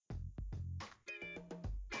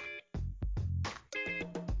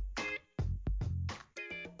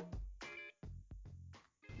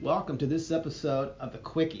Welcome to this episode of The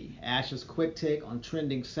Quickie, Ash's quick take on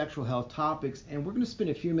trending sexual health topics, and we're going to spend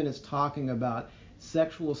a few minutes talking about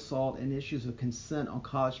sexual assault and issues of consent on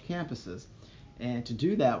college campuses. And to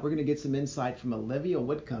do that, we're going to get some insight from Olivia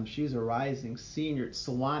Whitcomb. She's a rising senior at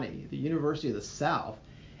Sewanee, the University of the South,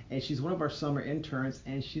 and she's one of our summer interns,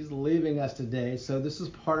 and she's leaving us today. So this is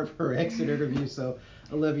part of her exit interview. So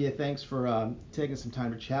Olivia, thanks for taking some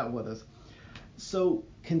time to chat with us. So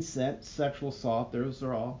consent, sexual assault, those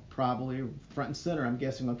are all probably front and center, I'm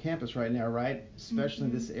guessing, on campus right now, right? Especially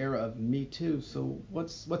in this era of Me Too. So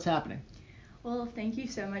what's happening? Well, thank you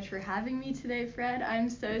so much for having me today, Fred. I'm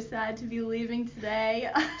so sad to be leaving today.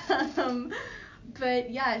 But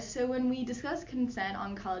yeah, so when we discuss consent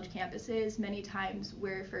on college campuses, many times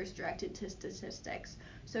we're first directed to statistics.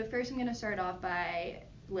 So first I'm going to start off by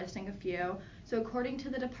listing a few. So according to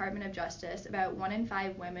the Department of Justice, about 1 in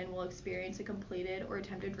 5 women will experience a completed or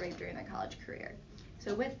attempted rape during their college career.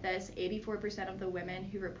 So with this, 84% of the women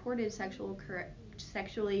who reported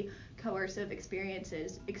sexually coercive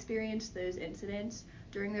experiences experienced those incidents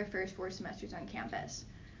during their first 4 semesters on campus.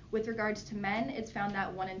 With regards to men, it's found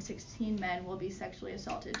that 1 in 16 men will be sexually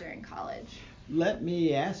assaulted during college. Let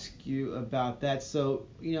me ask you about that. So,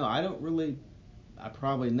 I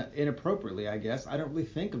probably inappropriately, I guess, I don't really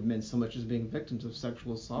think of men so much as being victims of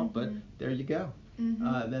sexual assault, but there you go.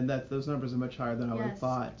 Then those numbers are much higher than I would have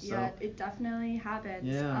thought. So. Yeah, it definitely happens.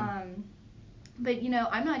 Yeah. But,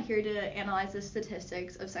 I'm not here to analyze the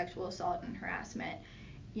statistics of sexual assault and harassment.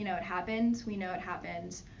 It happens. We know it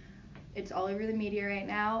happens. It's all over the media right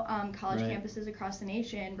now. College campuses across the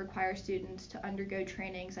nation require students to undergo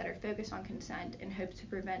trainings that are focused on consent in hopes to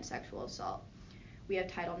prevent sexual assault. We have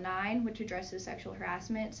Title IX, which addresses sexual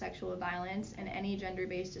harassment, sexual violence, and any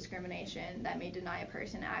gender-based discrimination that may deny a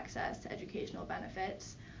person access to educational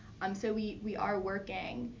benefits. So we are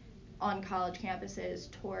working on college campuses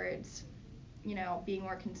towards, being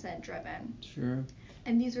more consent-driven. Sure.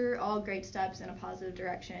 And these are all great steps in a positive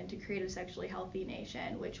direction to create a sexually healthy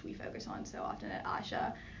nation, which we focus on so often at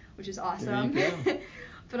ASHA, which is awesome. There you go.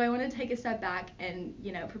 But I want to take a step back and,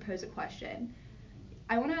 propose a question.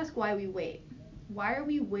 I want to ask why we wait. Why are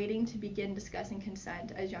we waiting to begin discussing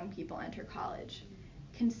consent as young people enter college?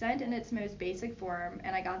 Consent in its most basic form,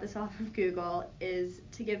 and I got this off of Google, is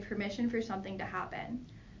to give permission for something to happen.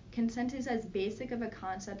 Consent is as basic of a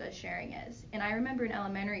concept as sharing is. And I remember in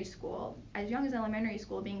elementary school, as young as elementary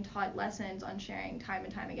school, being taught lessons on sharing time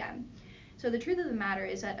and time again. So the truth of the matter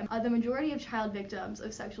is that the majority of child victims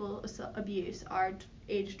of sexual abuse are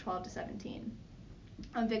aged 12 to 17.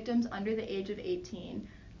 Victims under the age of 18,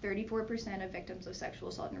 34% of victims of sexual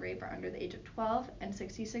assault and rape are under the age of 12, and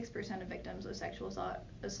 66% of victims of sexual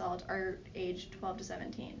assault are aged 12 to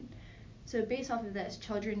 17. So based off of this,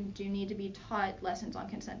 children do need to be taught lessons on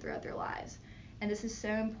consent throughout their lives. And this is so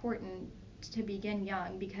important to begin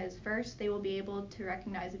young because first, they will be able to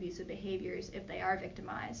recognize abusive behaviors if they are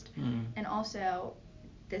victimized. And also,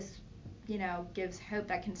 this, gives hope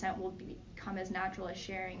that consent will become as natural as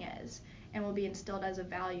sharing is and will be instilled as a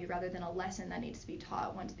value rather than a lesson that needs to be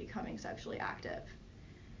taught once becoming sexually active.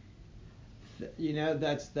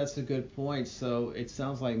 That's a good point. So it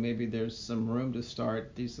sounds like maybe there's some room to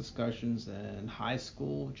start these discussions in high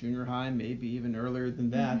school, junior high, maybe even earlier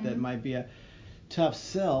than that. That might be a tough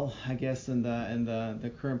sell, I guess, in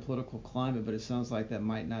the current political climate, but it sounds like that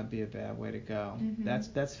might not be a bad way to go.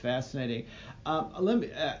 That's fascinating.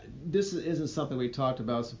 This isn't something we talked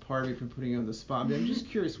about, so pardon me for putting you on the spot. But I'm just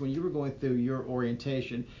curious, when you were going through your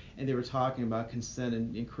orientation and they were talking about consent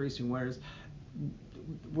and increasing awareness,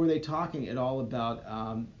 were they talking at all about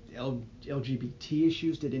LGBT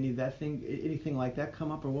issues? Did anything like that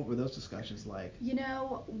come up, or what were those discussions like?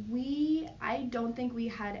 I don't think we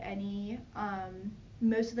had any.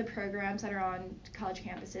 Most of the programs that are on college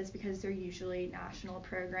campuses, because they're usually national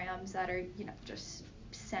programs that are, just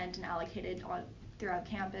sent and allocated throughout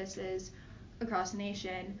campuses across the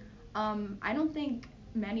nation. I don't think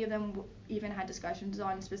many of them even had discussions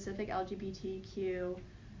on specific LGBTQ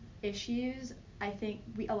issues. I think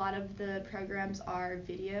a lot of the programs are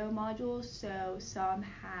video modules, so some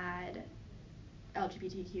had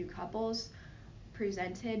LGBTQ couples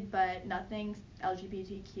presented, but nothing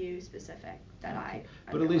LGBTQ specific that I.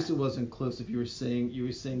 But at least it was inclusive. You were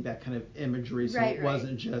seeing that kind of imagery, so it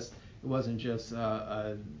wasn't just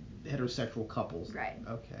heterosexual couples. Right.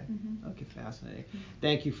 Okay. Mm-hmm. Okay, fascinating.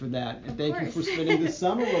 Thank you for that. And Of thank course. you for spending the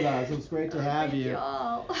summer with us. It was great to have Thank you. you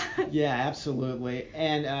all. Yeah, absolutely.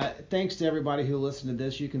 And thanks to everybody who listened to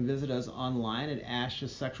this. You can visit us online at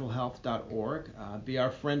ashessexualhealth.org. Be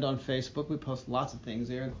our friend on Facebook. We post lots of things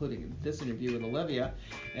there, including this interview with Olivia.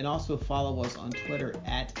 And also follow us on Twitter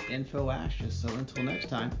at InfoAshes. So until next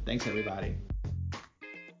time, thanks everybody.